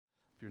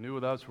If you're new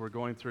with us, we're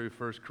going through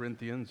 1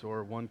 Corinthians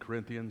or 1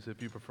 Corinthians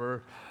if you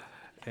prefer.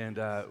 And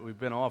we've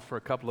been off for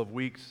a couple of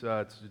weeks.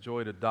 It's a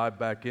joy to dive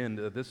back in.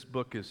 This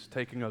book is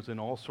taking us in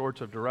all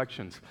sorts of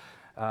directions.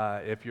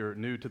 If you're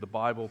new to the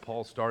Bible,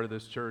 Paul started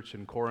this church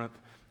in Corinth,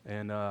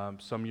 and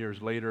some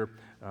years later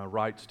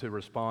writes to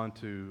respond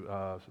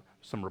to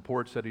some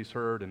reports that he's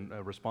heard and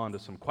respond to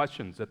some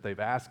questions that they've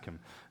asked him.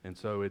 And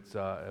so it's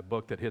a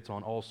book that hits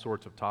on all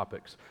sorts of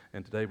topics.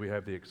 And today we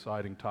have the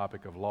exciting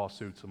topic of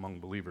lawsuits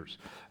among believers.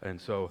 And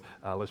so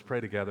let's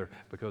pray together,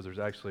 because there's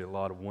actually a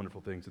lot of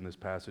wonderful things in this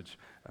passage,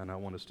 and I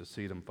want us to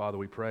see them. Father,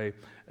 we pray,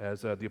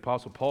 as the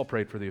Apostle Paul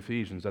prayed for the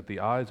Ephesians, that the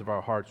eyes of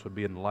our hearts would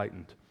be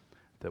enlightened,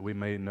 that we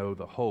may know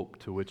the hope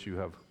to which you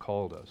have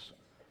called us,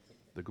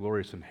 the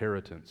glorious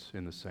inheritance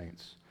in the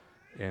saints,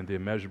 and the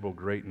immeasurable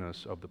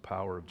greatness of the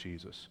power of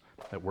Jesus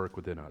at work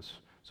within us.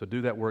 So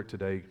do that work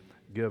today.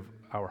 Give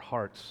our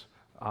hearts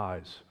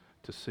eyes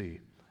to see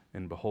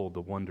and behold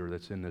the wonder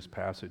that's in this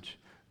passage,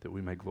 that we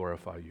may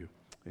glorify you.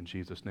 In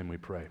Jesus' name we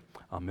pray.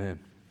 Amen.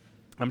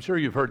 I'm sure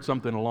you've heard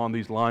something along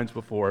these lines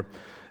before.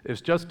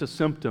 It's just a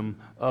symptom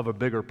of a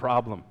bigger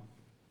problem.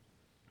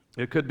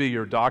 It could be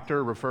your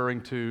doctor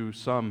referring to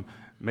some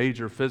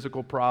major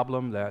physical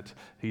problem that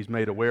he's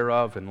made aware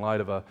of in light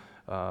of a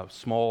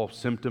small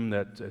symptom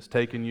that has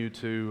taken you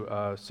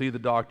to see the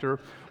doctor.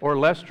 Or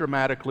less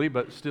dramatically,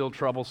 but still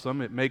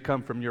troublesome, it may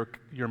come from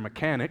your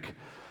mechanic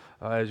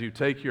as you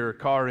take your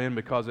car in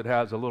because it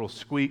has a little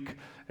squeak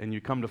and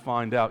you come to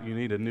find out you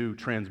need a new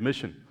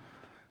transmission.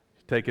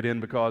 You take it in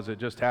because it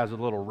just has a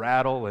little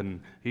rattle and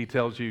he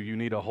tells you you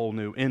need a whole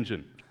new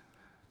engine.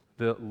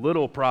 The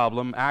little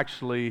problem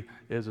actually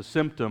is a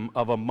symptom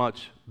of a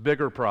much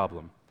bigger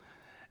problem.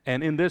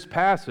 And in this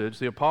passage,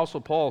 the Apostle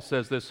Paul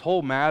says this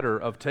whole matter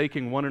of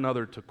taking one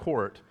another to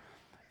court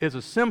is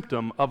a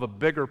symptom of a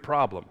bigger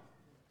problem.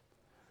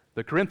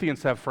 The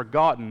Corinthians have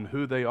forgotten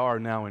who they are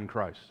now in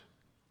Christ.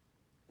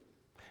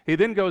 He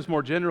then goes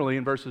more generally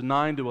in verses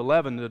 9 to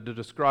 11 to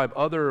describe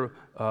other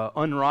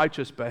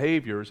unrighteous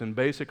behaviors, and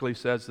basically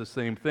says the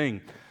same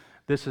thing.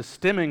 This is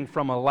stemming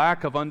from a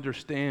lack of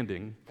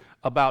understanding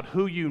about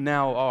who you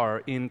now are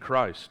in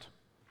Christ.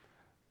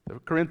 The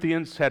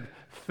Corinthians had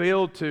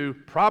failed to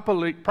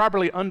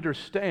properly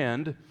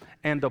understand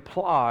and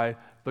apply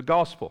the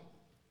gospel.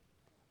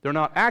 They're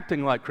not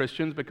acting like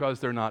Christians because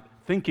they're not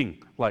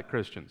thinking like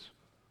Christians.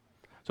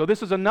 So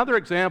this is another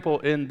example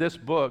in this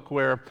book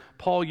where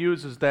Paul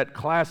uses that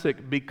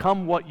classic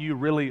become what you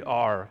really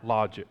are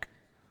logic.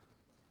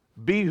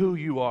 Be who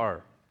you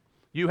are.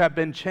 You have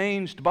been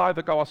changed by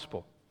the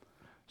gospel.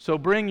 So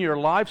bring your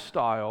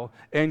lifestyle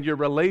and your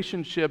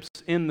relationships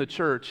in the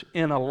church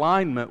in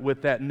alignment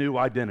with that new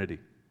identity.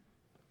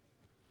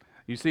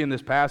 You see in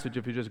this passage,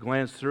 if you just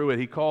glance through it,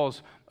 he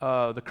calls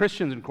the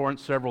Christians in Corinth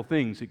several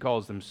things. He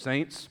calls them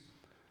saints.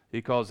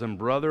 He calls them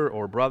brother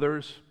or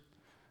brothers.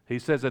 He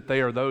says that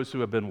they are those who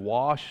have been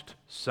washed,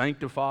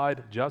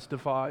 sanctified,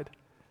 justified.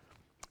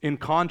 In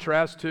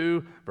contrast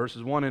to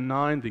verses 1 and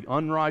 9, the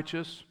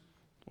unrighteous,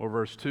 or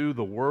verse 2,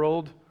 the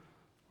world,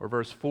 or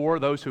verse 4,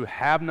 those who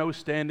have no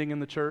standing in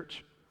the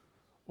church,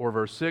 or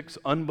verse 6,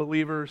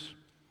 unbelievers,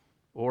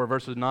 or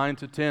verses 9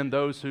 to 10,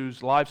 those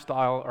whose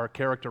lifestyle are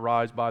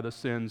characterized by the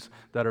sins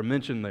that are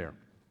mentioned there.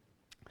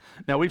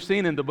 Now, we've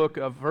seen in the book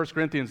of 1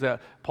 Corinthians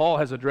that Paul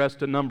has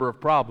addressed a number of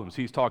problems.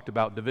 He's talked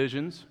about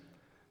divisions.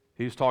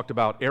 He's talked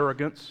about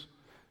arrogance.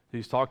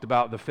 He's talked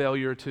about the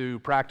failure to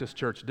practice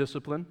church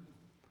discipline.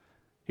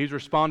 He's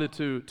responded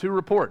to two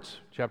reports.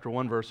 Chapter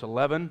 1, verse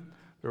 11,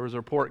 there was a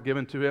report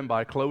given to him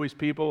by Chloe's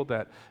people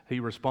that he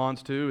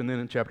responds to. And then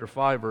in chapter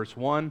 5, verse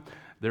 1,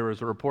 there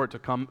is a report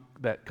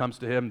that comes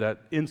to him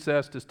that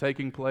incest is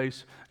taking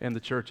place and the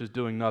church is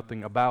doing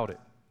nothing about it.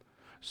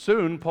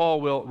 Soon,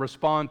 Paul will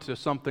respond to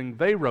something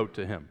they wrote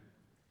to him.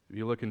 If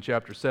you look in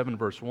chapter 7,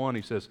 verse 1,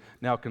 he says,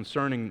 now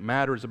concerning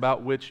matters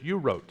about which you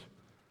wrote.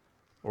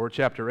 Or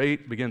chapter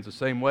 8 begins the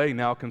same way,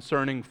 now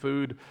concerning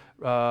food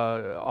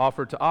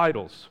offered to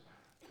idols.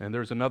 And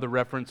there's another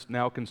reference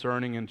now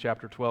concerning in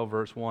chapter 12,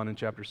 verse 1, and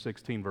chapter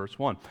 16, verse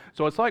 1.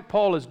 So it's like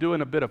Paul is doing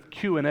a bit of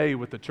Q&A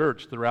with the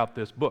church throughout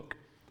this book.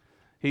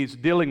 He's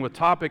dealing with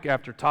topic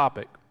after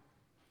topic.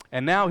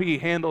 And now he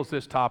handles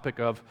this topic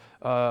of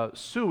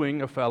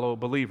suing a fellow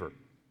believer.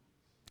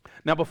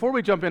 Now, before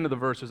we jump into the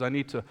verses, I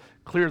need to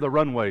clear the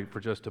runway for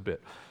just a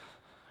bit.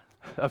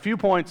 A few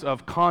points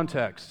of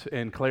context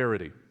and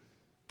clarity.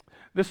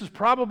 This is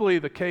probably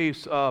the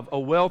case of a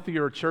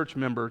wealthier church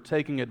member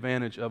taking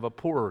advantage of a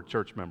poorer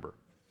church member.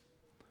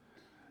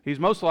 He's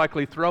most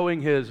likely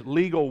throwing his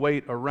legal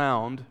weight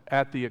around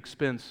at the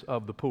expense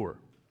of the poor.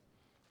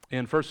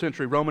 In first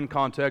century Roman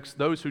context,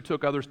 those who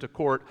took others to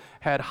court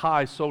had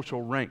high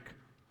social rank.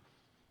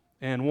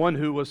 And one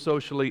who was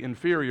socially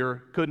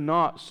inferior could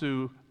not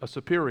sue a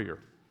superior.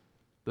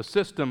 The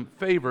system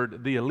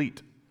favored the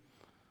elite.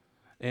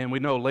 And we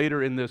know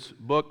later in this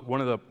book, one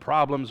of the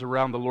problems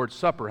around the Lord's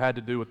Supper had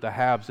to do with the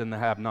haves and the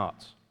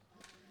have-nots.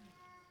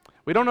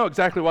 We don't know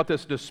exactly what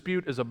this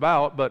dispute is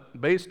about, but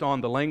based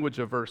on the language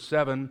of verse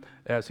 7,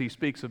 as he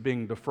speaks of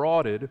being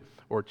defrauded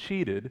or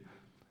cheated,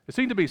 It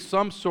seemed to be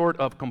some sort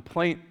of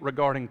complaint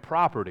regarding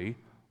property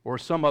or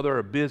some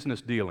other business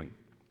dealing.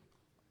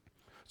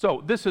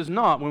 So this is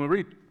not, when we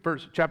read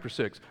chapter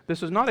 6,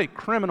 this is not a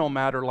criminal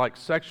matter like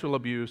sexual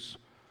abuse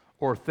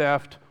or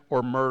theft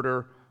or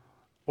murder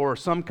or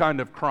some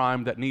kind of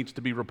crime that needs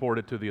to be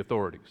reported to the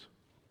authorities.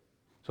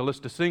 So let's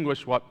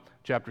distinguish what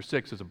chapter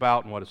 6 is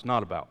about and what it's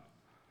not about.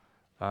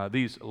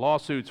 These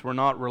lawsuits were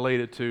not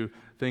related to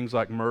things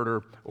like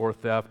murder or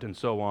theft and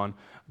so on,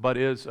 but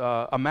is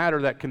a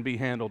matter that can be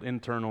handled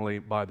internally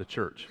by the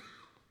church.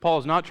 Paul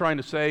is not trying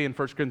to say in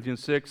 1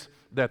 Corinthians 6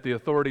 that the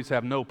authorities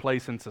have no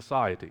place in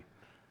society.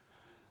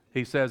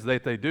 He says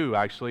that they do,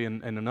 actually,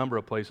 in a number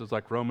of places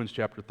like Romans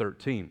chapter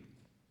 13.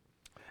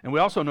 And we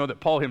also know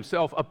that Paul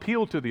himself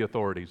appealed to the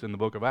authorities in the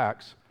book of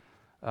Acts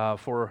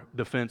for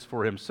defense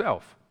for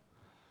himself.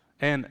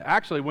 And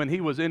actually, when he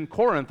was in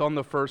Corinth on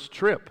the first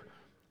trip,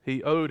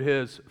 he owed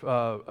his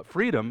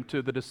freedom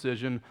to the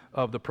decision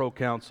of the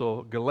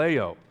proconsul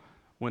Gallio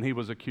when he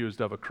was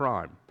accused of a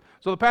crime.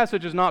 So the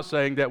passage is not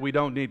saying that we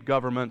don't need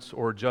governments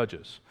or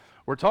judges.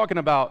 We're talking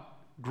about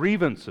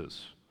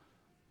grievances,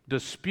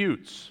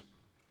 disputes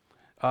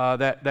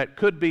that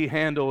could be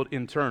handled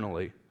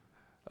internally.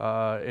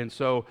 And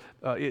so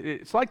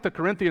it's like the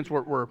Corinthians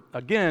were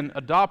again,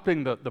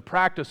 adopting the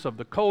practice of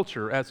the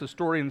culture. As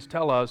historians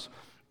tell us,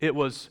 it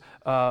was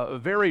a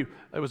very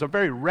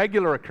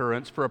regular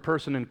occurrence for a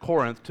person in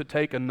Corinth to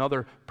take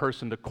another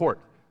person to court.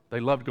 They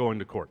loved going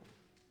to court.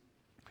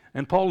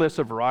 And Paul lists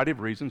a variety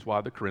of reasons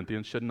why the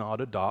Corinthians should not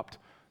adopt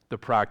the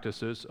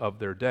practices of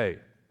their day.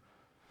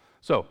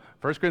 So,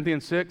 1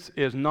 Corinthians 6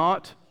 is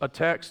not a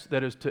text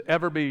that is to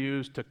ever be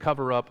used to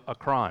cover up a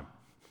crime.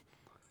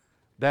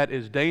 That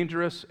is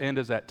dangerous and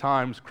is at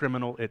times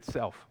criminal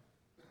itself.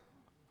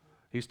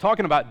 He's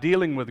talking about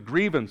dealing with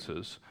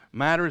grievances,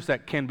 matters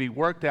that can be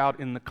worked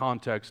out in the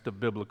context of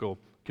biblical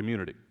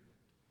community.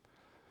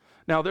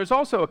 Now, there's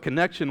also a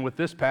connection with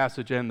this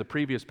passage and the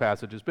previous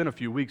passage. It's been a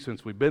few weeks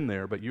since we've been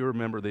there, but you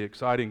remember the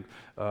exciting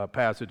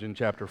passage in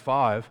chapter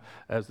 5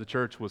 as the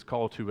church was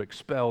called to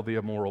expel the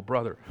immoral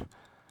brother.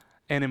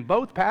 And in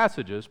both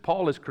passages,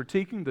 Paul is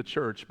critiquing the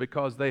church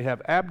because they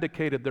have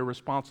abdicated their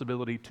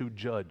responsibility to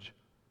judge.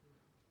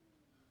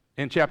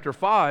 In chapter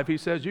 5, he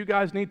says, you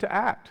guys need to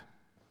act.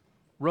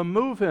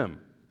 Remove him.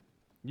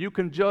 You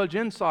can judge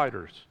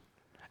insiders.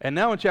 And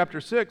now in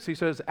chapter 6, he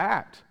says,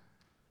 act.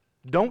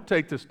 Don't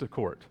take this to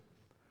court,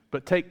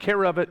 but take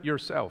care of it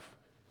yourself.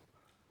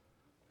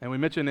 And we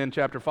mentioned in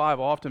chapter 5,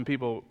 often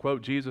people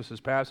quote Jesus'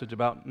 passage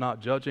about not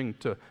judging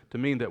to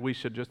mean that we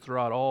should just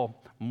throw out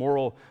all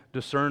moral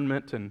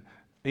discernment and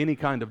any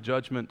kind of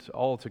judgment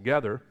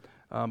altogether.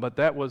 But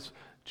that was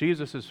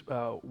Jesus'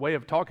 way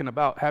of talking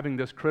about having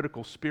this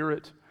critical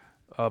spirit,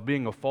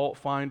 being a fault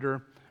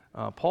finder.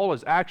 Paul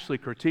is actually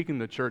critiquing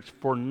the church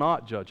for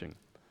not judging,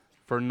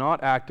 for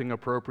not acting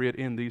appropriate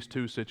in these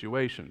two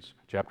situations.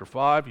 Chapter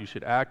 5, you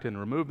should act and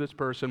remove this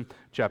person.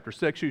 Chapter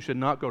 6, you should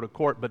not go to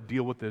court, but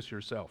deal with this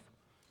yourself.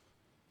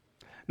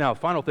 Now,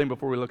 final thing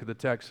before we look at the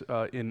text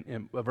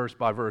in verse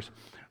by verse,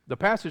 the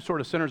passage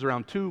sort of centers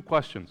around two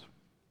questions.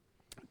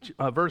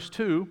 Verse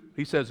 2,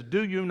 he says,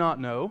 do you not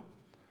know?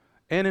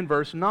 And in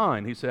verse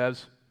 9, he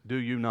says, do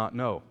you not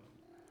know?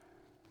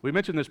 We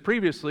mentioned this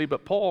previously,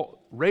 but Paul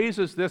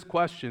raises this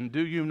question,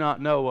 do you not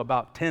know,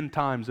 about 10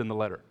 times in the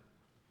letter.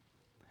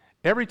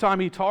 Every time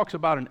he talks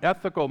about an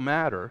ethical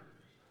matter,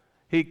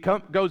 he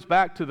goes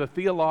back to the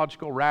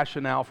theological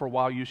rationale for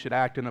why you should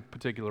act in a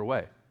particular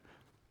way.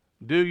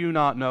 Do you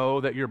not know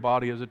that your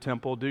body is a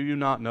temple? Do you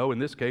not know, in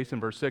this case,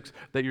 in verse 6,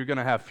 that you're going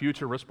to have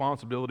future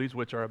responsibilities,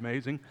 which are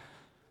amazing?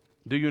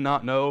 Do you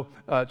not know,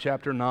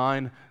 chapter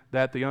 9,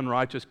 that the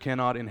unrighteous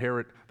cannot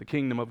inherit the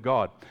kingdom of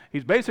God?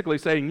 He's basically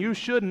saying you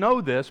should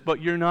know this,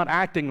 but you're not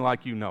acting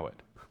like you know it.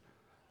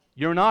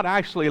 You're not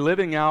actually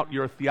living out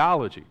your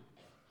theology.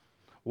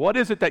 What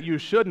is it that you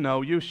should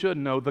know? You should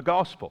know the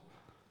gospel.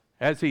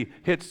 As he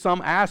hits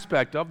some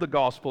aspect of the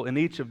gospel in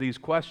each of these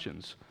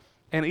questions.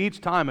 And each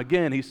time,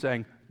 again, he's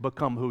saying,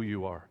 become who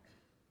you are.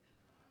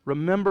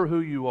 Remember who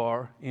you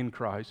are in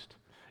Christ.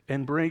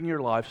 And bring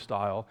your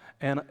lifestyle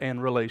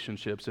and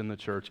relationships in the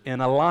church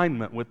in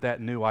alignment with that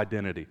new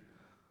identity.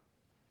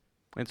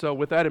 And so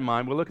with that in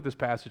mind, we'll look at this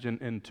passage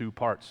in two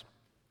parts.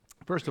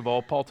 First of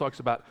all, Paul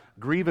talks about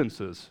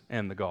grievances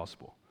and the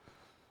gospel.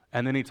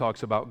 And then he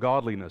talks about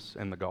godliness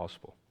and the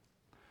gospel.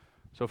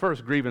 So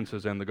first,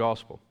 grievances and the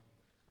gospel.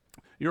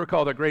 You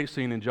recall that great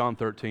scene in John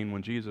 13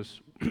 when Jesus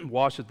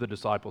washes the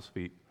disciples'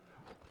 feet.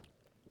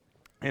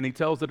 And he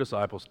tells the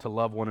disciples to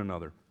love one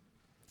another.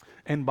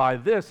 And by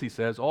this, he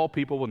says, all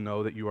people will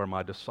know that you are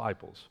my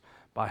disciples,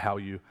 by how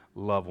you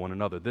love one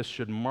another. This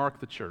should mark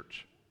the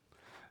church.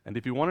 And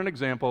if you want an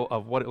example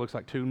of what it looks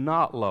like to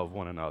not love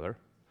one another,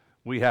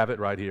 we have it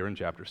right here in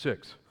chapter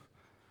 6.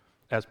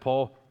 As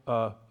Paul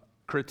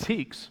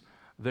critiques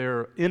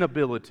their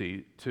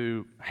inability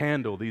to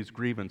handle these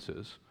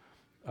grievances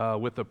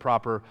with the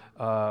proper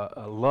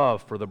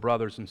love for the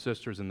brothers and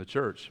sisters in the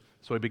church.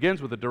 So he begins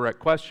with a direct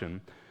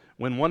question.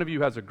 When one of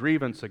you has a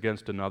grievance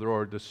against another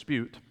or a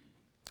dispute,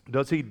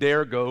 does he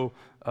dare go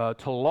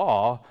to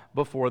law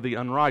before the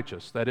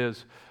unrighteous? That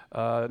is,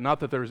 not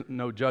that there are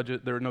no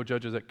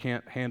judges that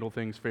can't handle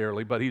things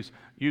fairly, but he's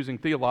using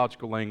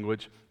theological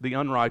language, the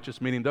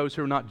unrighteous, meaning those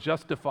who are not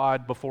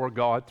justified before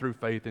God through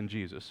faith in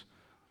Jesus.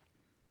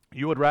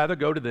 You would rather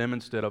go to them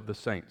instead of the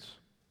saints.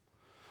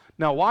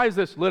 Now, why is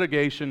this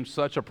litigation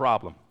such a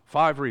problem?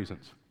 5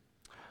 reasons.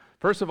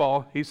 First of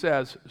all, he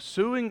says,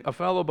 suing a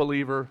fellow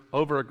believer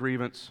over a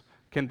grievance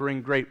can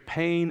bring great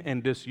pain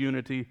and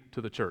disunity to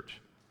the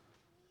church.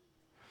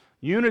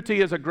 Unity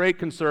is a great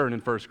concern in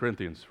 1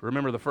 Corinthians.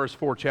 Remember, the first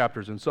 4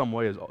 chapters in some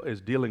way is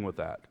dealing with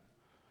that.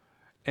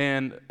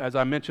 And as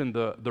I mentioned,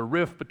 the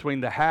rift between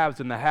the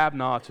haves and the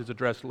have-nots is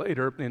addressed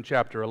later in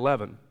chapter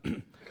 11.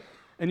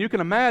 And you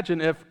can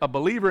imagine if a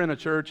believer in a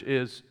church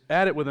is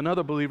at it with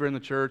another believer in the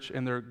church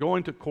and they're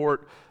going to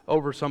court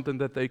over something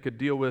that they could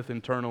deal with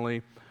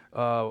internally,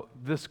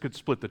 this could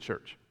split the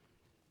church.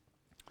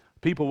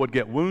 People would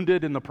get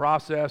wounded in the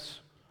process.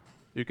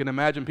 You can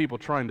imagine people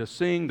trying to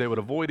sing. They would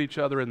avoid each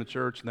other in the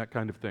church and that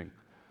kind of thing.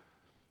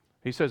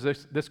 He says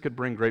this could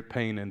bring great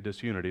pain and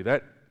disunity.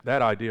 That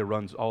idea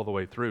runs all the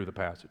way through the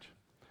passage.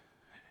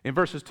 In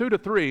verses 2 to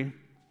 3,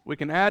 we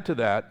can add to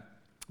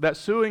that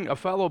suing a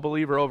fellow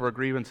believer over a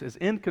grievance is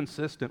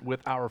inconsistent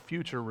with our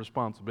future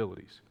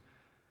responsibilities.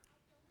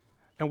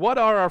 And what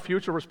are our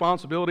future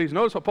responsibilities?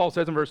 Notice what Paul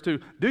says in verse 2.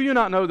 Do you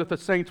not know that the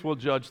saints will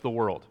judge the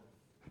world?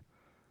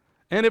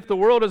 And if the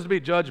world is to be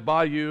judged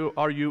by you,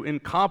 are you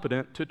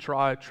incompetent to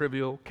try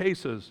trivial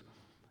cases?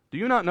 Do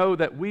you not know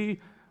that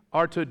we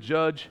are to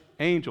judge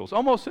angels?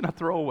 Almost in a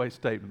throwaway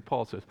statement,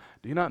 Paul says,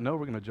 do you not know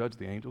we're going to judge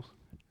the angels?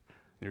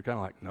 And you're kind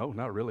of like, no,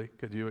 not really.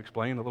 Could you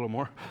explain a little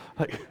more?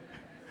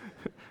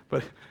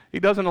 But he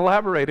doesn't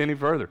elaborate any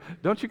further.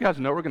 Don't you guys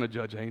know we're going to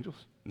judge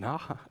angels? No.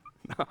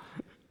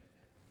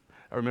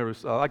 I remember,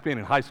 I like being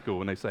in high school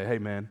when they say, hey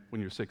man,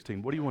 when you're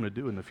 16, what do you want to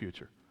do in the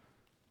future?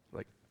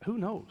 Like, who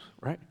knows,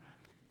 right?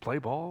 Play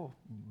ball,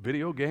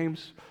 video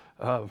games.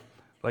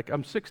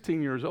 I'm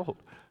 16 years old.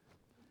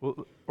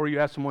 Well, or you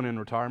ask someone in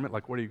retirement,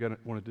 like, what are you going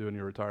to want to do in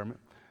your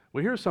retirement?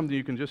 Well, here's something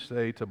you can just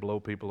say to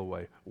blow people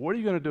away. What are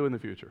you going to do in the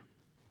future?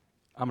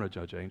 I'm going to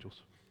judge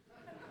angels.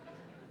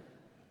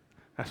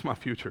 That's my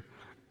future.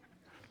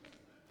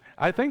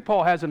 I think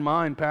Paul has in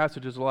mind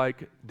passages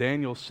like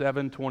Daniel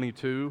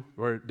 7:22,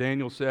 where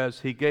Daniel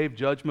says he gave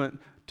judgment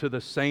to the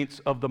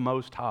saints of the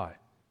Most High.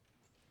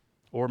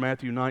 Or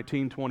Matthew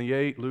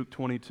 19:28, Luke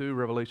 22,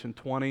 Revelation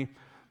 20.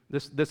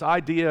 This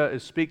idea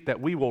is that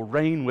we will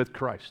reign with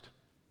Christ.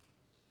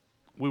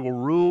 We will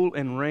rule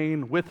and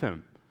reign with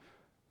him.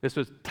 This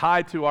is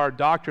tied to our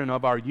doctrine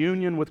of our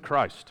union with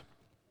Christ.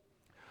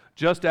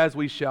 Just as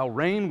we shall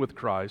reign with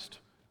Christ,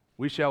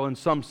 we shall in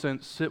some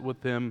sense sit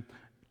with him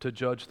to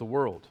judge the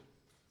world.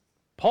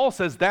 Paul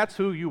says that's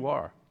who you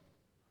are.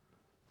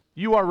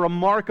 You are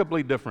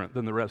remarkably different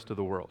than the rest of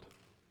the world.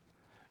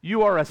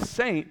 You are a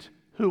saint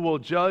who will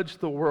judge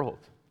the world.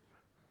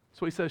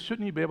 So he says,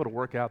 shouldn't you be able to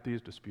work out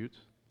these disputes?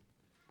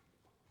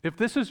 If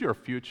this is your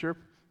future,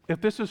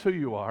 if this is who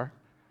you are,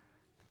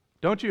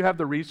 don't you have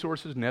the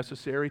resources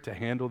necessary to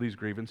handle these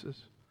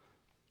grievances?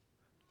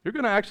 You're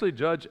going to actually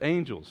judge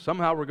angels.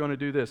 Somehow we're going to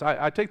do this.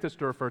 I take this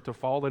to refer to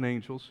fallen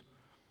angels.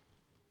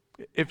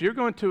 If you're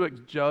going to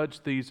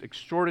judge these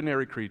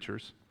extraordinary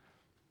creatures,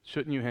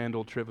 shouldn't you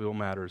handle trivial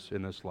matters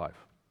in this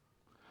life?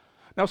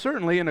 Now,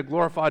 certainly in a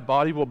glorified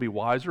body, we'll be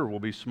wiser, we'll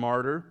be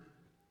smarter,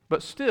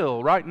 but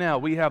still, right now,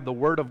 we have the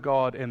Word of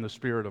God and the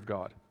Spirit of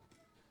God.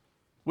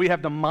 We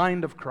have the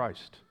mind of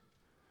Christ.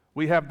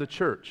 We have the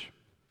church.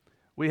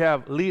 We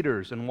have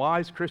leaders and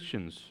wise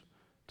Christians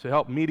to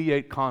help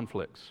mediate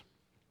conflicts.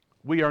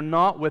 We are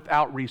not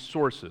without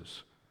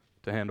resources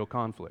to handle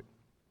conflict.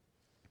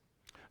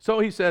 So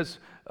he says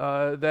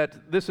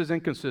that this is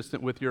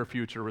inconsistent with your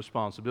future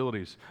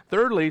responsibilities.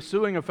 Thirdly,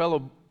 suing a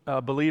fellow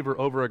believer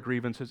over a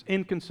grievance is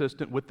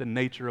inconsistent with the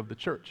nature of the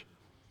church.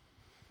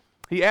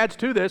 He adds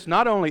to this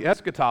not only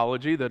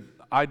eschatology, the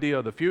idea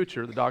of the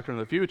future, the doctrine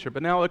of the future,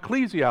 but now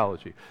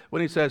ecclesiology.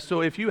 When he says,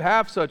 so if you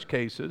have such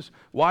cases,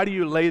 why do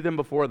you lay them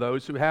before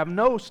those who have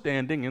no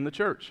standing in the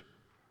church?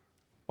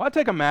 Why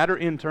take a matter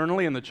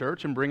internally in the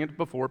church and bring it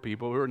before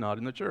people who are not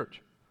in the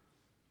church?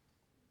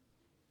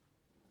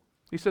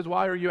 He says,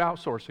 why are you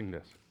outsourcing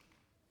this?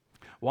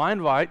 Why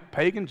invite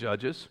pagan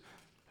judges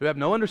who have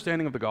no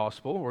understanding of the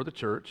gospel or the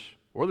church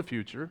or the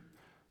future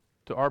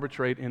to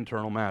arbitrate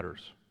internal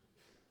matters?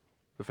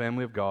 The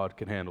family of God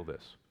can handle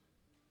this.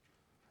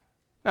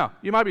 Now,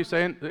 you might be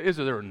saying, is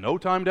there no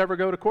time to ever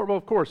go to court? Well,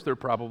 of course, there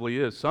probably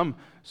is some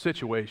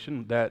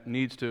situation that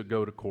needs to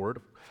go to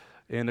court.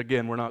 And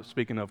again, we're not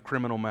speaking of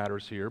criminal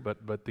matters here,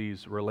 but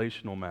these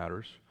relational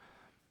matters.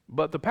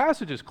 But the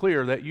passage is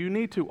clear that you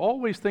need to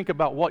always think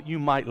about what you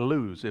might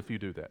lose if you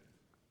do that.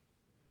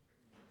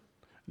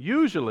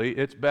 Usually,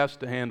 it's best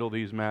to handle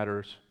these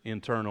matters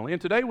internally.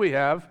 And today we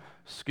have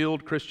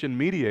skilled Christian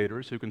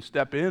mediators who can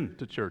step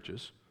into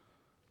churches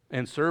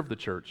and serve the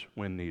church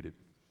when needed.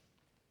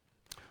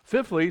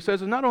 Fifthly, he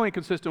says it's not only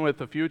consistent with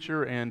the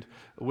future and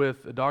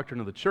with the doctrine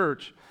of the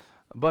church,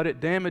 but it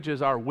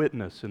damages our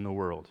witness in the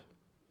world.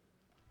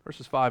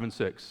 verses 5 and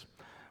 6,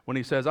 when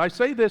he says, I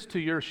say this to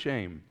your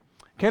shame.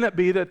 Can it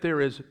be that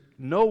there is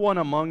no one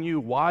among you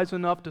wise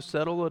enough to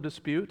settle a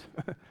dispute?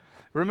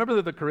 Remember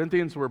that the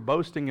Corinthians were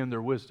boasting in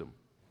their wisdom.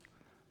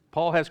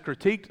 Paul has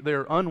critiqued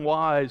their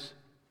unwise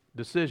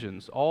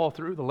decisions all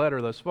through the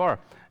letter thus far.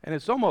 And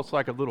it's almost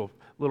like a little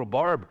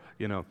barb,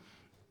 you know.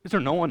 Is there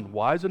no one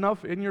wise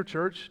enough in your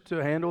church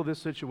to handle this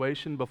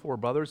situation before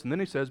brothers? And then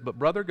he says, but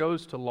brother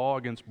goes to law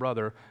against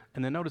brother.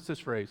 And then notice this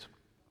phrase,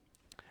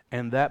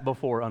 and that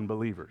before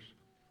unbelievers.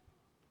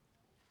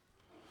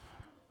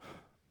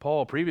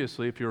 Paul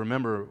previously, if you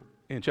remember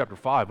in chapter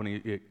 5,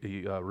 when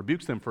he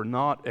rebukes them for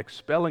not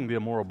expelling the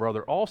immoral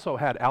brother, also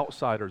had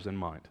outsiders in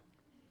mind.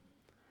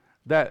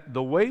 That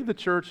the way the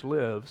church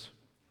lives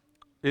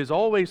is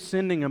always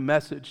sending a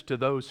message to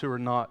those who are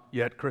not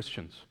yet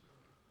Christians.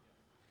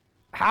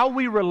 How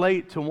we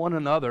relate to one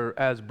another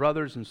as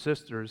brothers and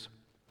sisters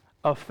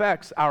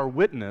affects our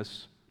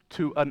witness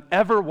to an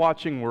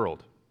ever-watching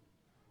world.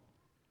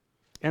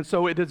 And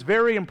so it is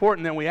very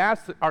important that we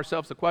ask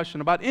ourselves the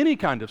question about any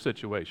kind of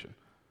situation.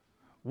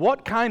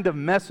 What kind of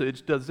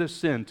message does this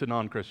send to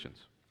non-Christians?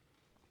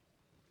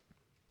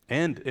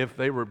 And if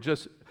they were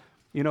just,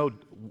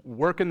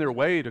 working their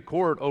way to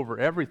court over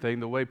everything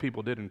the way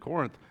people did in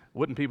Corinth,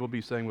 wouldn't people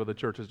be saying, well, the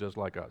church is just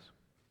like us?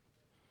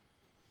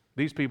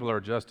 These people are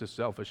just as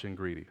selfish and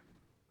greedy.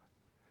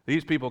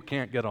 These people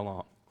can't get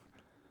along.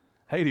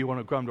 Hey, do you want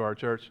to come to our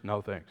church?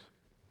 No, thanks.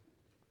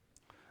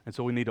 And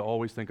so we need to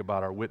always think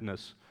about our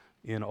witness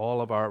in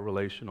all of our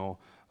relational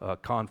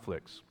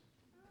conflicts.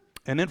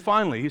 And then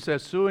finally, he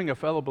says, suing a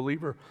fellow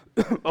believer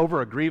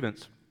over a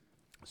grievance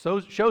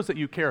shows that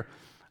you care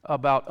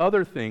about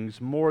other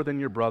things more than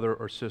your brother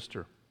or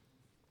sister.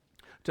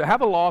 To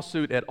have a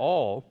lawsuit at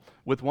all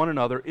with one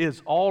another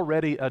is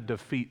already a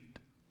defeat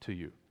to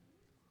you.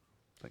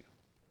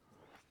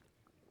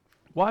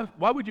 Why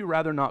would you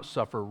rather not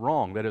suffer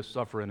wrong, that is,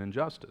 suffer an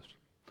injustice?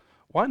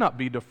 Why not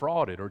be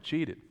defrauded or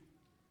cheated?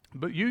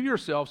 But you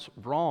yourselves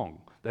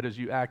wrong, that is,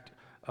 you act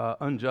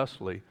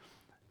unjustly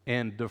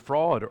and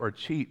defraud or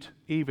cheat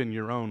even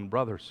your own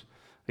brothers.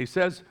 He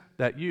says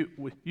that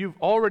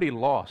you've already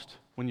lost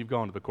when you've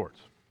gone to the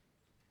courts.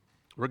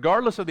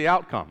 Regardless of the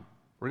outcome,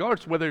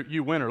 regardless of whether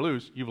you win or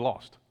lose, you've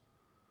lost.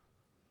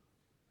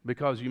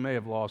 Because you may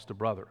have lost a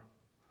brother.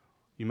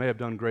 You may have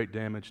done great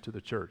damage to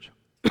the church.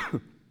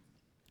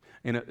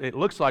 And it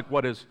looks like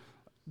what is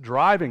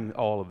driving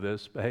all of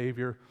this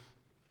behavior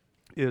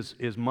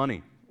is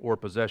money or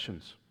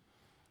possessions.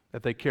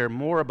 That they care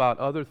more about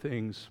other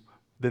things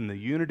than the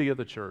unity of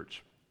the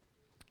church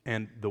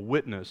and the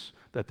witness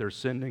that they're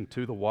sending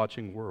to the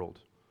watching world.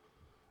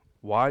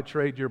 Why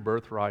trade your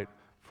birthright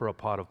for a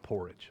pot of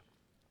porridge?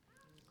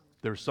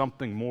 There's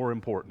something more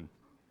important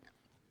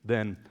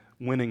than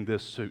winning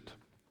this suit,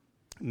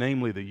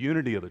 namely the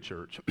unity of the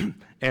church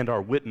and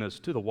our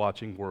witness to the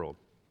watching world.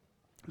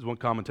 As one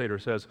commentator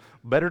says,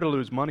 better to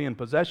lose money and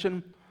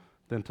possession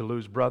than to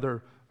lose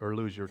brother or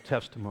lose your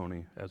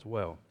testimony as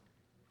well.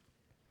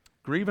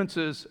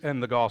 Grievances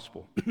and the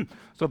gospel.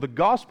 So the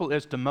gospel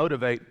is to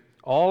motivate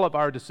all of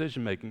our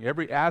decision making,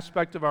 every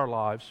aspect of our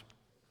lives,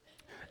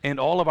 and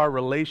all of our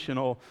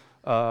relationships.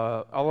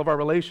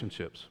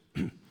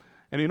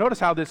 And you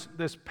notice how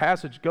this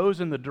passage goes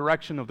in the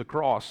direction of the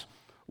cross.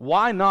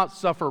 Why not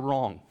suffer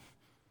wrong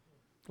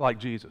like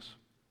Jesus?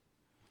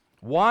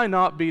 Why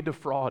not be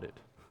defrauded?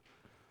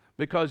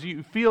 Because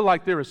you feel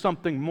like there is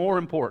something more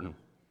important.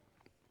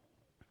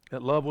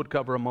 That love would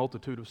cover a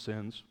multitude of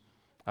sins.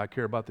 I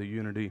care about the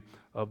unity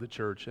of the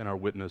church and our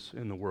witness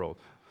in the world.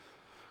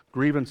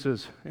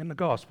 Grievances in the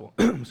gospel.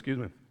 Excuse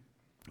me.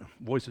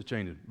 Voice is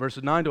changing.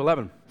 Verses 9 to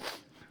 11.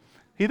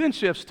 He then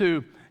shifts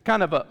to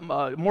kind of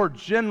a more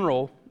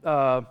general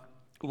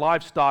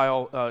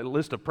lifestyle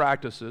list of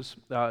practices.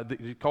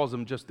 He calls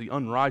them just the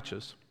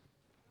unrighteous.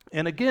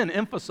 And again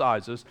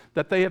emphasizes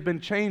that they have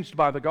been changed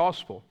by the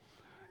gospel.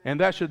 And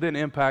that should then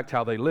impact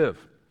how they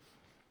live.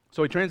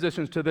 So he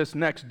transitions to this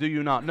next, do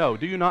you not know?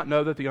 Do you not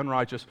know that the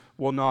unrighteous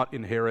will not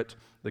inherit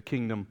the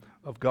kingdom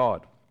of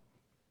God?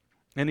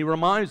 And he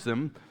reminds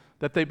them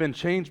that they've been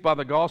changed by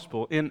the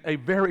gospel in a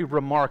very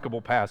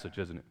remarkable passage,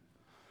 isn't it?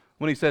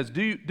 When he says,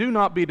 do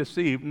not be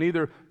deceived,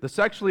 neither the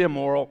sexually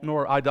immoral,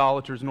 nor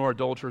idolaters, nor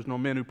adulterers, nor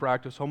men who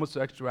practice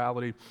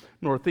homosexuality,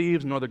 nor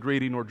thieves, nor the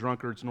greedy, nor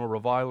drunkards, nor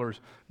revilers,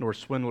 nor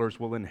swindlers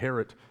will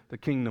inherit the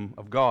kingdom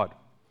of God.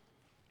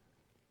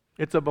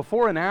 It's a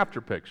before and after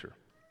picture.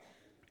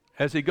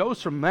 As he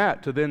goes from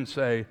that to then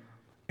say,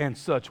 and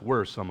such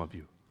were some of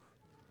you.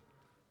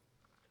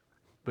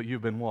 But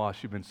you've been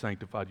washed, you've been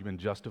sanctified, you've been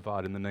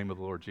justified in the name of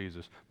the Lord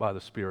Jesus by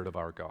the Spirit of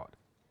our God.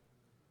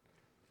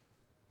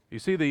 You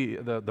see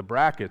the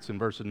brackets in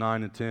verses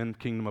 9 and 10,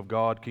 kingdom of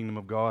God, kingdom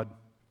of God.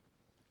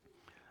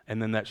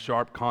 And then that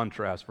sharp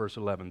contrast, verse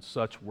 11,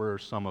 such were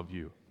some of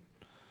you.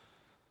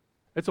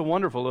 It's a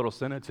wonderful little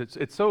sentence.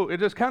 It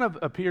just kind of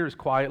appears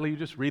quietly. You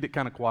just read it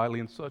kind of quietly,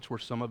 and such were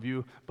some of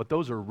you, but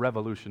those are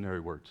revolutionary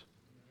words.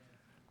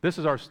 This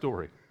is our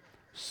story.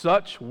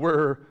 Such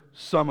were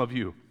some of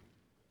you.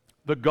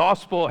 The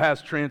gospel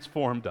has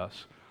transformed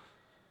us.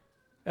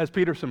 As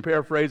Peterson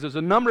paraphrases,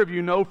 a number of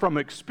you know from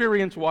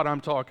experience what I'm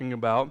talking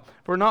about,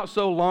 for not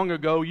so long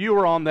ago you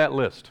were on that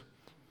list.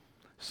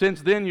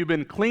 Since then, you've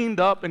been cleaned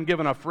up and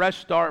given a fresh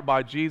start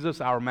by Jesus,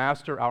 our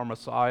Master, our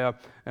Messiah,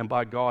 and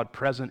by God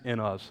present in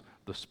us,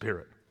 the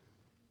Spirit.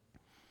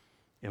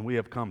 And we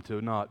have come to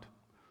not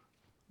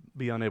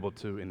be unable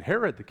to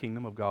inherit the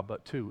kingdom of God,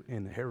 but to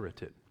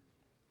inherit it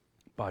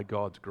by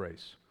God's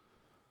grace.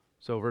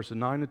 So verses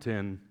 9 to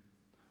 10,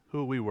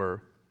 who we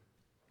were.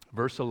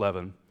 Verse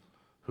 11,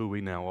 who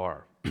we now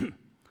are.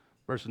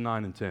 Verses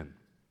 9 and 10.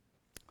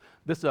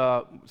 This,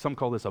 some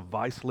call this a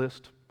vice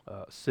list,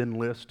 sin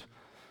list.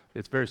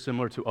 It's very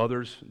similar to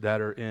others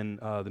that are in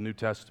the New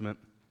Testament.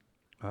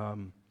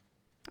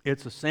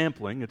 It's a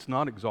sampling. It's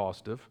not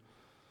exhaustive,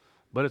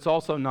 but it's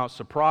also not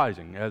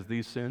surprising, as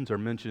these sins are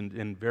mentioned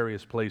in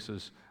various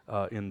places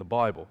in the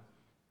Bible.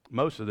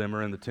 Most of them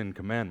are in the Ten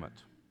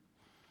Commandments.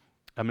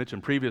 I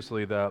mentioned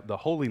previously the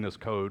holiness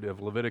code of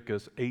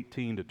Leviticus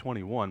 18 to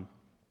 21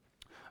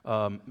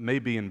 may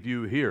be in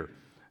view here,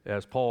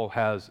 as Paul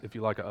has, if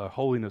you like, a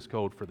holiness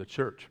code for the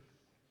church.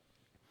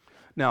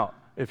 Now,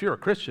 if you're a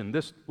Christian,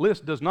 this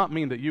list does not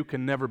mean that you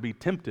can never be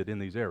tempted in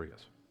these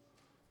areas.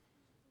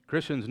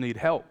 Christians need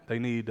help. They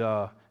need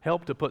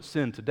help to put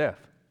sin to death.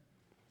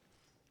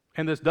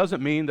 And this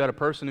doesn't mean that a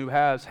person who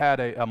has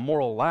had a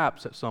moral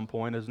lapse at some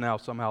point has now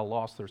somehow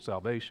lost their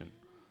salvation.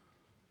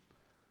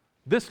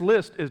 This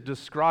list is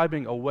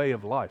describing a way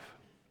of life.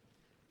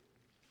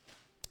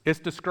 It's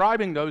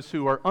describing those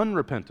who are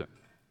unrepentant,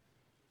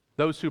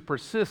 those who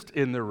persist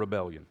in their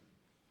rebellion.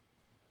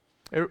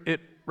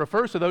 It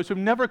refers to those who've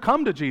never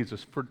come to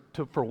Jesus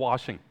for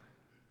washing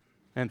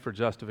and for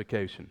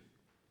justification.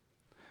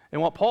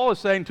 And what Paul is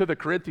saying to the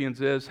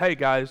Corinthians is, hey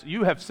guys,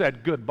 you have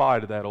said goodbye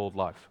to that old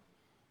life.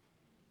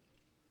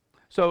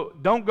 So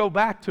don't go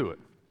back to it.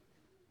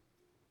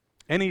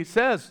 And he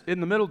says in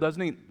the middle,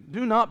 doesn't he,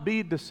 do not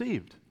be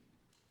deceived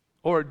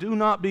or do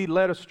not be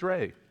led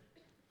astray.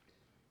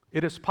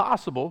 It is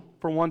possible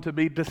for one to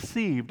be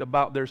deceived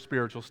about their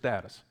spiritual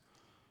status.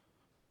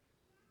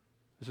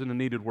 This is a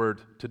needed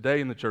word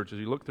today in the church as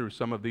you look through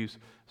some of these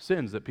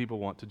sins that people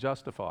want to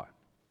justify.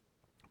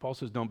 Paul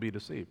says, don't be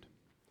deceived.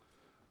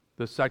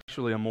 The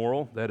sexually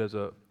immoral, that is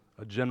a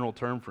general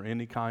term for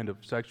any kind of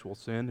sexual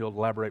sin. He'll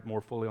elaborate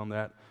more fully on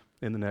that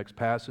in the next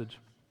passage.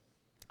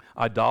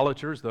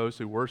 Idolaters, those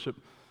who worship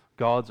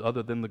gods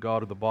other than the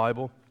God of the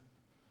Bible.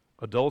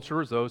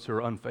 Adulterers, those who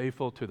are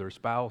unfaithful to their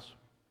spouse.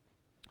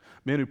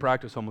 Men who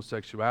practice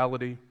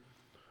homosexuality,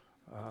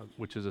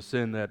 which is a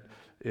sin that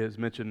is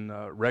mentioned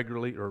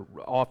regularly or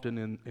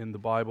often in the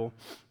Bible,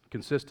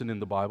 consistent in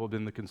the Bible,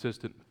 been the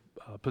consistent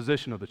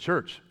position of the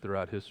church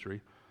throughout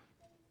history.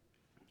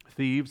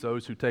 Thieves,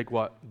 those who take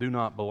what do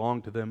not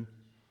belong to them.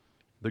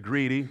 The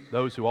greedy,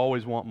 those who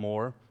always want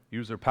more,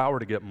 use their power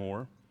to get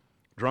more.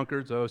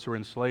 Drunkards, those who are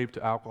enslaved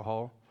to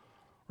alcohol.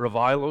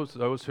 Revilers,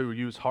 those who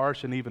use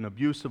harsh and even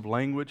abusive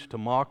language to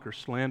mock or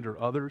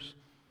slander others.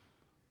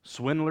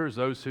 Swindlers,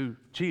 those who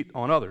cheat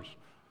on others.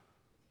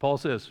 Paul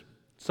says,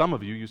 some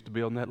of you used to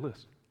be on that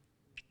list.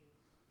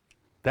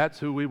 That's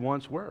who we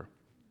once were.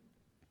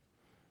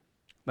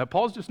 Now,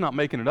 Paul's just not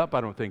making it up,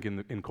 I don't think,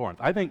 in Corinth.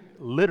 I think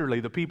literally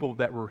the people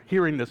that were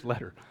hearing this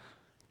letter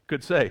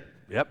could say,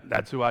 yep,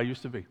 that's who I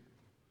used to be.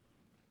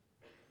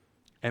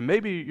 And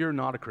maybe you're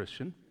not a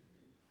Christian,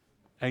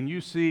 and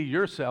you see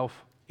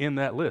yourself in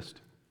that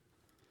list.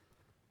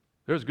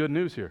 There's good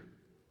news here.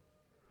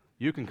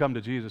 You can come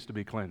to Jesus to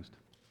be cleansed.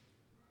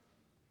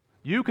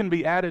 You can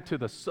be added to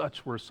the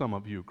such were some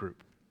of you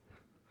group.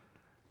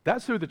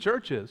 That's who the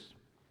church is.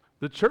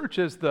 The church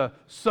is the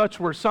such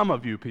were some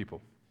of you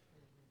people.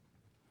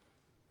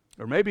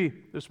 Or maybe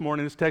this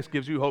morning this text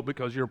gives you hope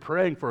because you're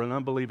praying for an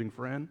unbelieving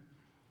friend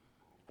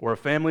or a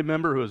family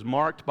member who is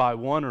marked by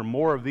one or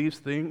more of these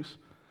things.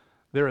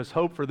 There is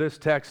hope for this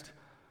text.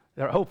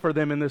 There is hope for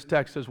them in this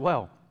text as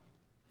well.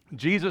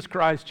 Jesus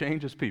Christ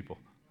changes people.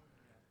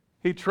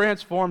 He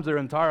transforms their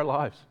entire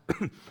lives.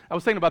 I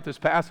was thinking about this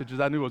passage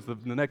as I knew it was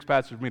the next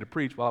passage for me to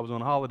preach while I was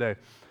on holiday.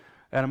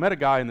 And I met a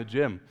guy in the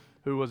gym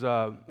who was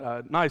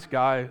a nice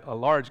guy, a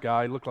large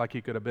guy, looked like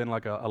he could have been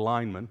like a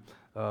lineman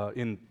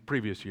in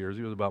previous years.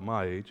 He was about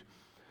my age.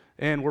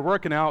 And we're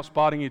working out,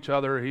 spotting each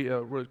other.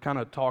 We're kind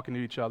of talking to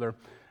each other.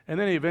 And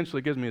then he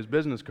eventually gives me his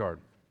business card.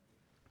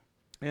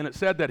 And it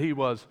said that he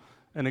was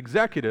an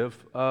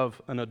executive of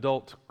an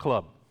adult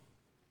club.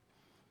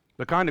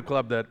 The kind of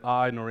club that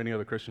I nor any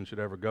other Christian should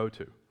ever go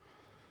to.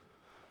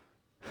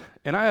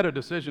 And I had a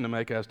decision to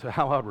make as to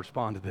how I'd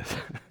respond to this.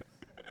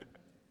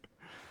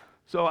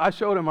 So I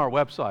showed him our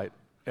website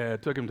and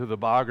took him to the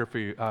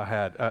biography I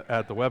had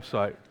at the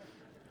website.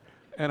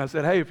 And I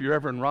said, hey, if you're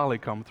ever in Raleigh,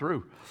 come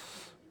through.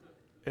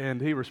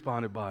 And he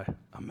responded by,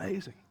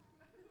 amazing.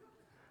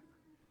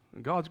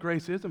 And God's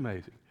grace is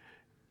amazing.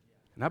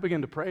 And I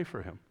began to pray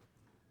for him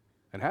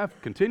and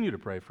have continued to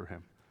pray for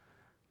him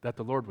that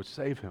the Lord would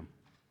save him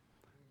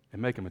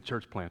and make him a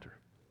church planter.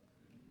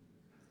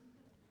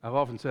 I've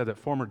often said that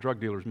former drug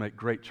dealers make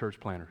great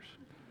church planters.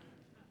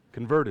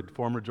 Converted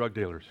former drug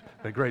dealers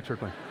make great church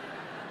planters.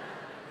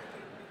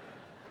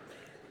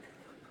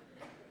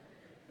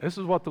 This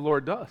is what the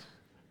Lord does.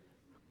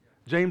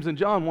 James and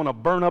John want to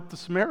burn up the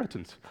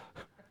Samaritans.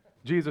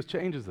 Jesus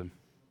changes them.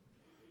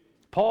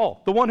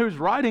 Paul, the one who's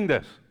writing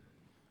this,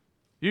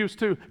 used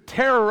to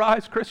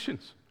terrorize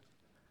Christians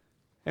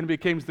and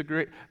becomes the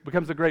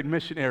great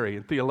missionary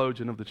and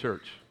theologian of the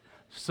church.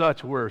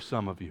 Such were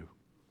some of you.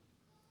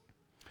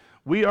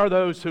 We are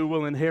those who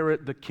will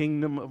inherit the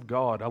kingdom of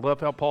God. I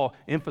love how Paul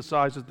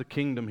emphasizes the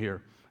kingdom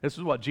here. This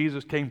is what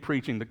Jesus came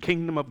preaching. The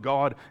kingdom of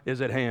God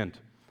is at hand.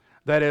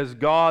 That is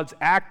God's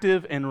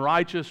active and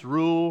righteous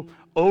rule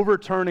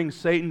overturning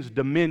Satan's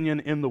dominion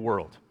in the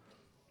world.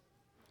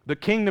 The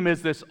kingdom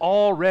is this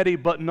already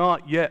but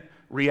not yet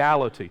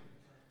reality.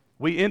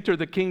 We enter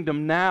the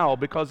kingdom now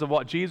because of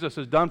what Jesus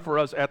has done for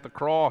us at the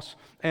cross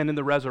and in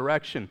the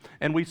resurrection.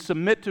 And we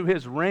submit to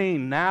His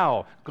reign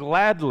now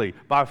gladly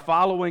by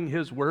following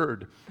His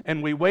word.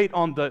 And we wait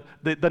on the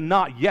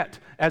not yet,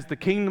 as the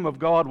kingdom of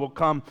God will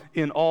come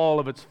in all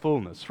of its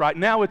fullness. Right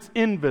now it's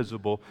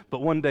invisible,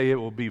 but one day it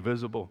will be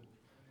visible.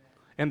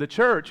 And the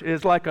church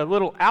is like a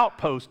little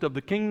outpost of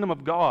the kingdom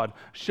of God,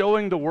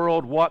 showing the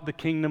world what the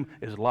kingdom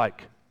is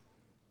like.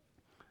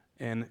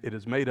 And it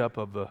is made up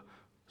of the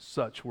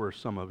such were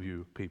some of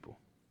you people.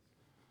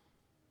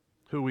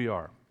 Who we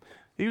are.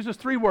 He uses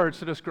 3 words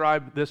to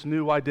describe this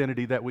new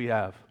identity that we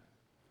have.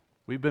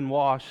 We've been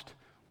washed,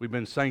 we've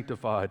been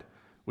sanctified,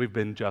 we've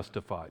been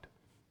justified.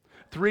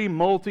 3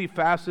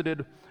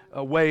 multifaceted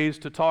ways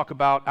to talk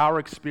about our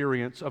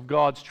experience of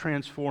God's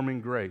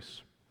transforming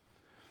grace.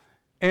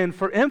 And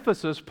for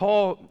emphasis,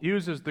 Paul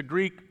uses the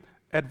Greek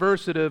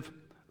adversative,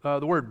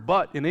 the word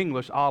but in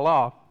English,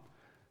 Allah,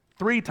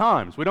 3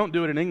 times. We don't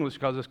do it in English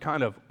because it's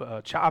kind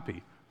of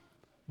choppy.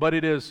 But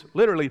it is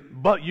literally,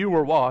 but you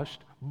were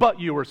washed,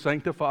 but you were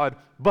sanctified,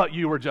 but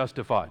you were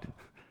justified.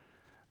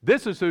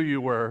 This is who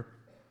you were,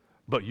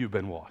 but you've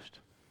been washed.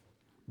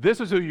 This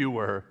is who you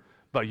were,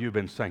 but you've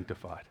been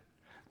sanctified.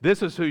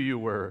 This is who you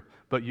were,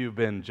 but you've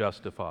been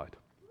justified.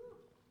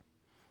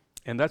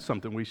 And that's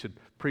something we should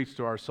preach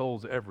to our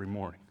souls every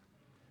morning.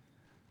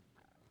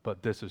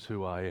 But this is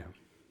who I am.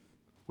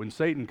 When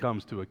Satan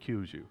comes to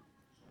accuse you,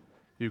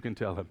 you can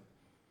tell him,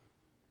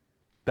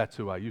 that's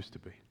who I used to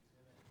be.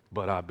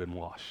 But I've been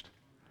washed.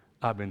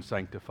 I've been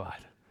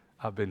sanctified.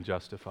 I've been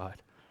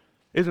justified.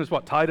 Isn't this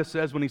what Titus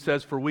says when he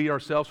says, for we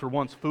ourselves were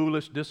once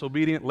foolish,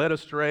 disobedient, led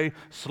astray,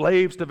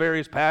 slaves to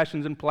various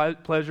passions and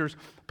pleasures,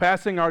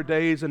 passing our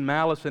days in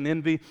malice and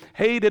envy,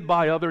 hated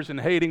by others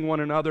and hating one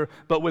another.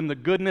 But when the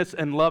goodness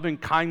and loving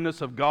kindness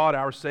of God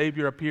our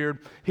Savior appeared,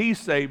 He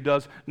saved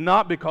us,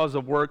 not because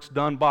of works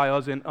done by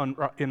us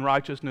in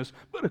righteousness,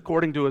 but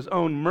according to His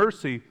own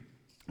mercy,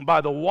 by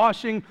the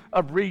washing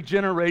of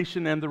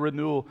regeneration and the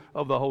renewal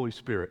of the Holy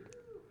Spirit.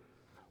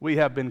 We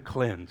have been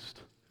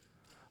cleansed,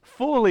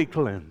 fully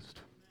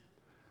cleansed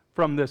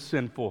from this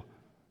sinful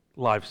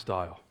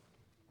lifestyle.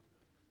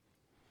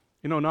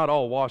 You know, not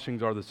all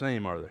washings are the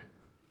same, are they?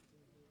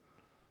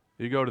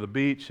 You go to the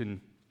beach and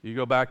you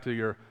go back to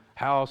your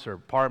house or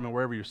apartment,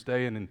 wherever you're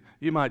staying, and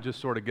you might just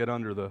sort of get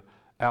under the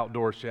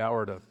outdoor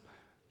shower to,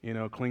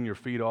 clean your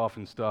feet off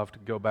and stuff to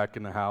go back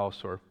in the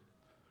house, or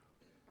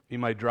you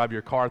might drive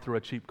your car through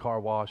a cheap car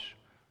wash.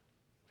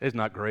 It's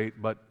not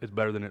great, but it's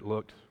better than it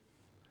looked.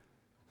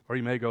 Or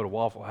you may go to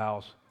Waffle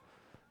House,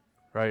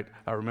 right?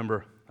 I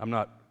remember, I'm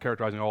not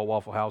characterizing all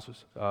Waffle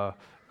Houses.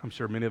 I'm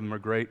sure many of them are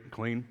great and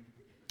clean.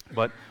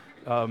 But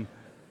I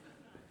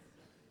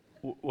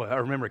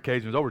remember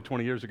occasions, over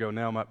 20 years ago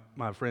now,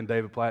 my friend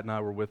David Platt and I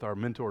were with our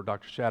mentor,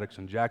 Dr. Shaddix,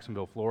 in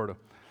Jacksonville, Florida.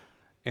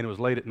 And it was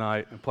late at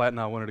night, and Platt and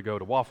I wanted to go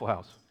to Waffle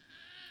House.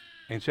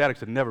 And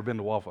Shaddix had never been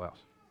to Waffle House.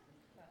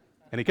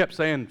 And he kept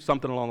saying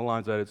something along the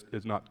lines that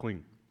it's not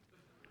clean.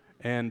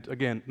 And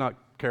again, not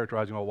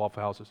characterizing all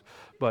Waffle Houses,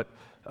 but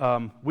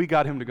we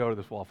got him to go to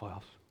this Waffle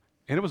House.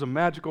 And it was a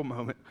magical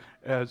moment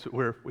as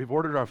we've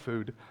ordered our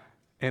food,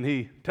 and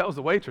he tells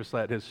the waitress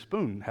that his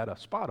spoon had a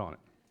spot on it.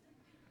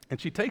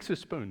 And she takes his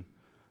spoon,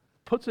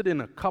 puts it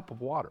in a cup of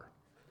water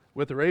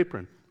with her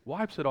apron,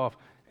 wipes it off,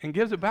 and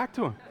gives it back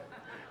to him.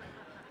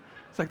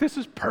 It's like, this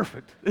is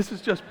perfect. This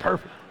is just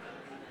perfect.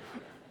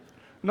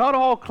 Not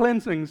all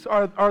cleansings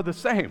are the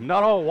same.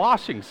 Not all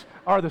washings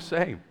are the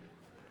same.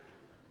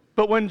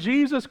 But when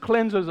Jesus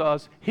cleanses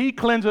us, He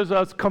cleanses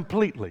us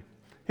completely.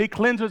 He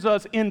cleanses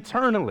us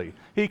internally.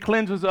 He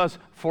cleanses us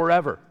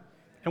forever.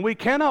 And we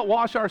cannot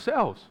wash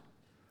ourselves.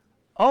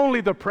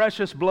 Only the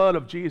precious blood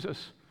of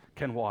Jesus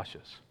can wash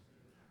us.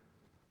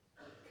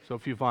 So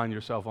if you find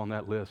yourself on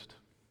that list,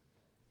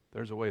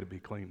 there's a way to be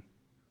clean.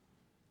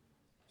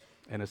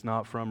 And it's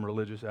not from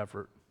religious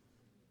effort.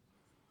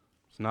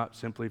 It's not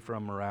simply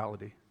from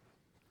morality.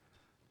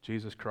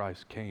 Jesus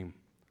Christ came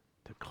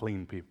to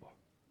clean people.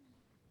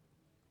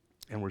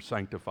 And we're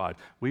sanctified.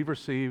 We've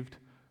received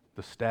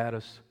the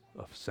status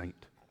of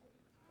saint.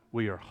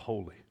 We are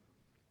holy.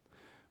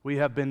 We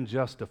have been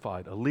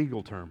justified, a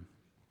legal term.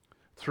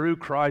 Through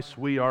Christ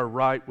we are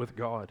right with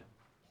God.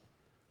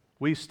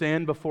 We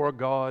stand before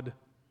God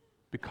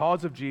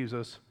because of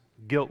Jesus,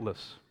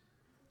 guiltless.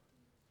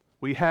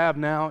 We have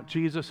now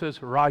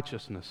Jesus'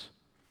 righteousness.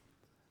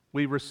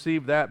 We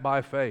receive that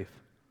by faith.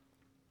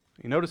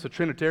 You notice the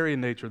Trinitarian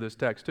nature of this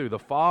text too. The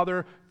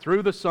Father,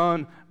 through the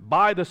Son,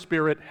 by the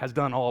Spirit, has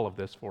done all of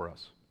this for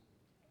us.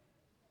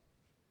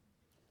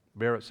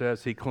 Barrett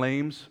says he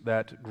claims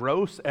that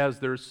gross as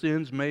their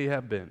sins may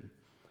have been,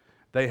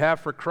 they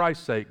have for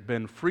Christ's sake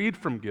been freed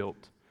from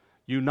guilt,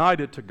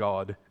 united to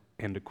God,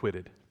 and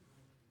acquitted.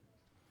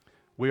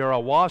 We are a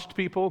washed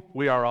people,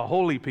 we are a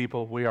holy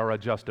people, we are a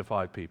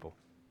justified people.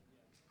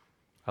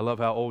 I love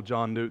how old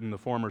John Newton, the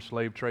former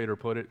slave trader,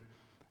 put it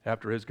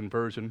after his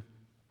conversion.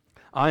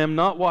 I am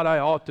not what I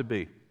ought to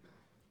be.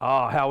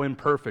 Ah, how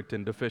imperfect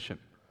and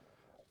deficient.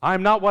 I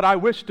am not what I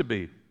wish to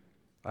be.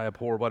 I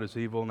abhor what is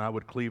evil, and I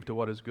would cleave to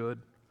what is good.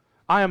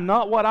 I am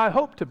not what I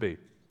hope to be.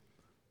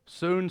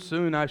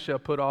 Soon I shall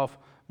put off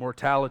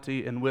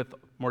mortality, and with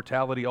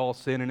mortality all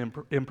sin and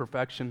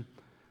imperfection.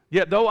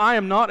 Yet though I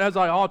am not as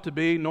I ought to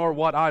be, nor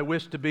what I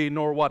wish to be,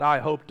 nor what I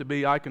hope to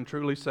be, I can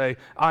truly say,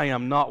 I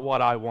am not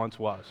what I once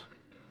was.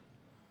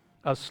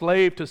 A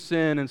slave to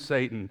sin and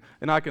Satan,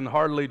 and I can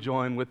hardly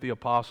join with the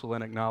apostle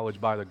and acknowledge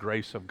by the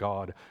grace of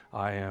God,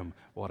 I am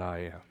what I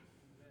am.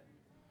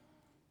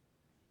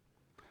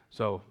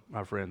 So,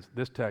 my friends,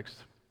 this text,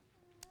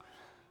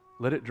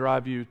 let it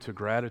drive you to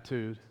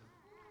gratitude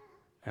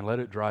and let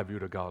it drive you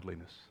to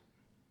godliness.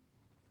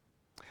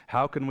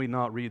 How can we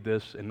not read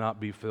this and not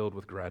be filled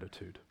with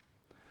gratitude?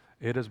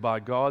 It is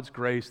by God's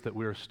grace that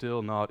we are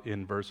still not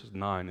in verses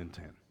 9 and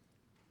 10.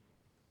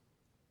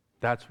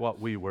 That's what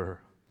we were,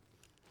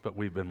 but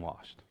we've been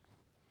washed.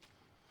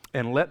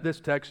 And let this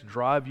text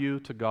drive you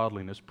to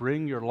godliness.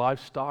 Bring your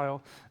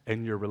lifestyle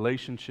and your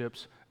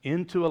relationships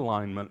into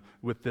alignment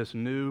with this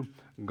new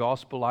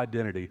gospel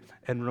identity.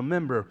 And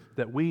remember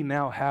that we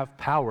now have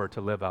power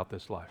to live out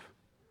this life.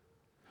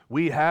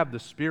 We have the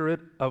Spirit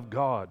of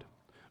God.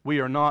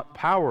 We are not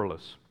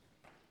powerless.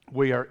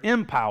 We are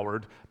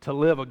empowered to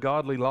live a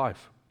godly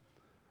life.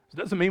 It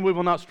doesn't mean we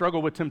will not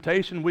struggle with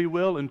temptation. We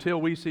will until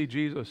we see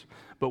Jesus.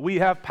 But we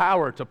have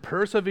power to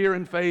persevere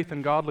in faith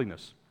and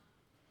godliness,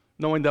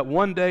 knowing that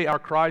one day our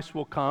Christ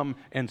will come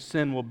and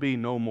sin will be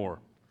no more.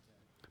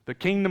 The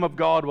kingdom of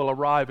God will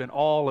arrive in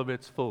all of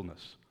its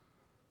fullness.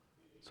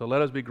 So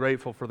let us be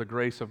grateful for the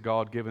grace of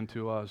God given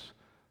to us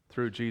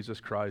through Jesus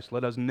Christ.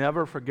 Let us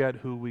never forget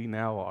who we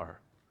now are,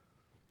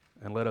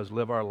 and let us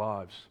live our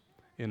lives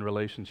in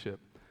relationship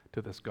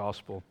to this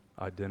gospel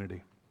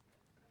identity.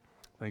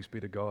 Thanks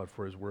be to God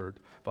for His word.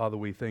 Father,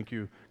 we thank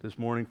you this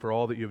morning for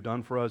all that you've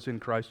done for us in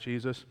Christ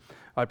Jesus.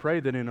 I pray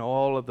that in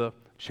all of the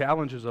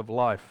challenges of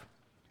life,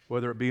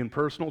 whether it be in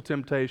personal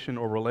temptation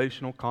or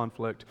relational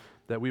conflict,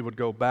 that we would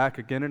go back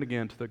again and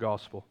again to the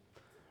gospel,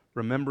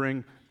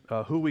 remembering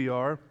who we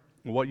are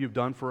and what you've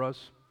done for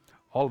us,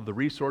 all of the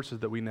resources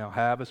that we now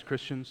have as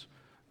Christians,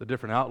 the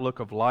different outlook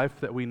of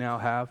life that we now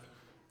have.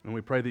 And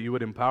we pray that you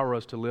would empower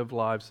us to live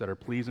lives that are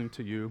pleasing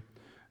to you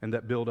and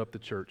that build up the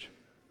church.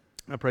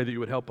 I pray that you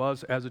would help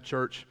us as a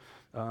church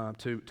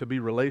to be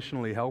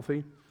relationally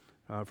healthy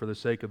for the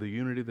sake of the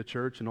unity of the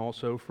church and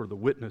also for the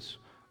witness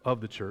of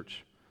the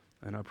church.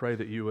 And I pray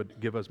that you would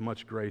give us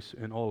much grace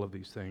in all of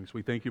these things.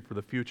 We thank you for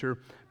the future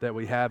that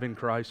we have in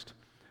Christ,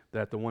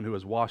 that the one who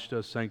has washed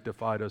us,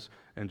 sanctified us,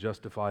 and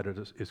justified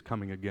us is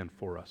coming again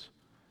for us.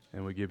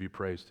 And we give you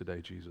praise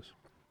today, Jesus.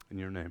 In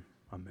your name,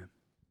 amen.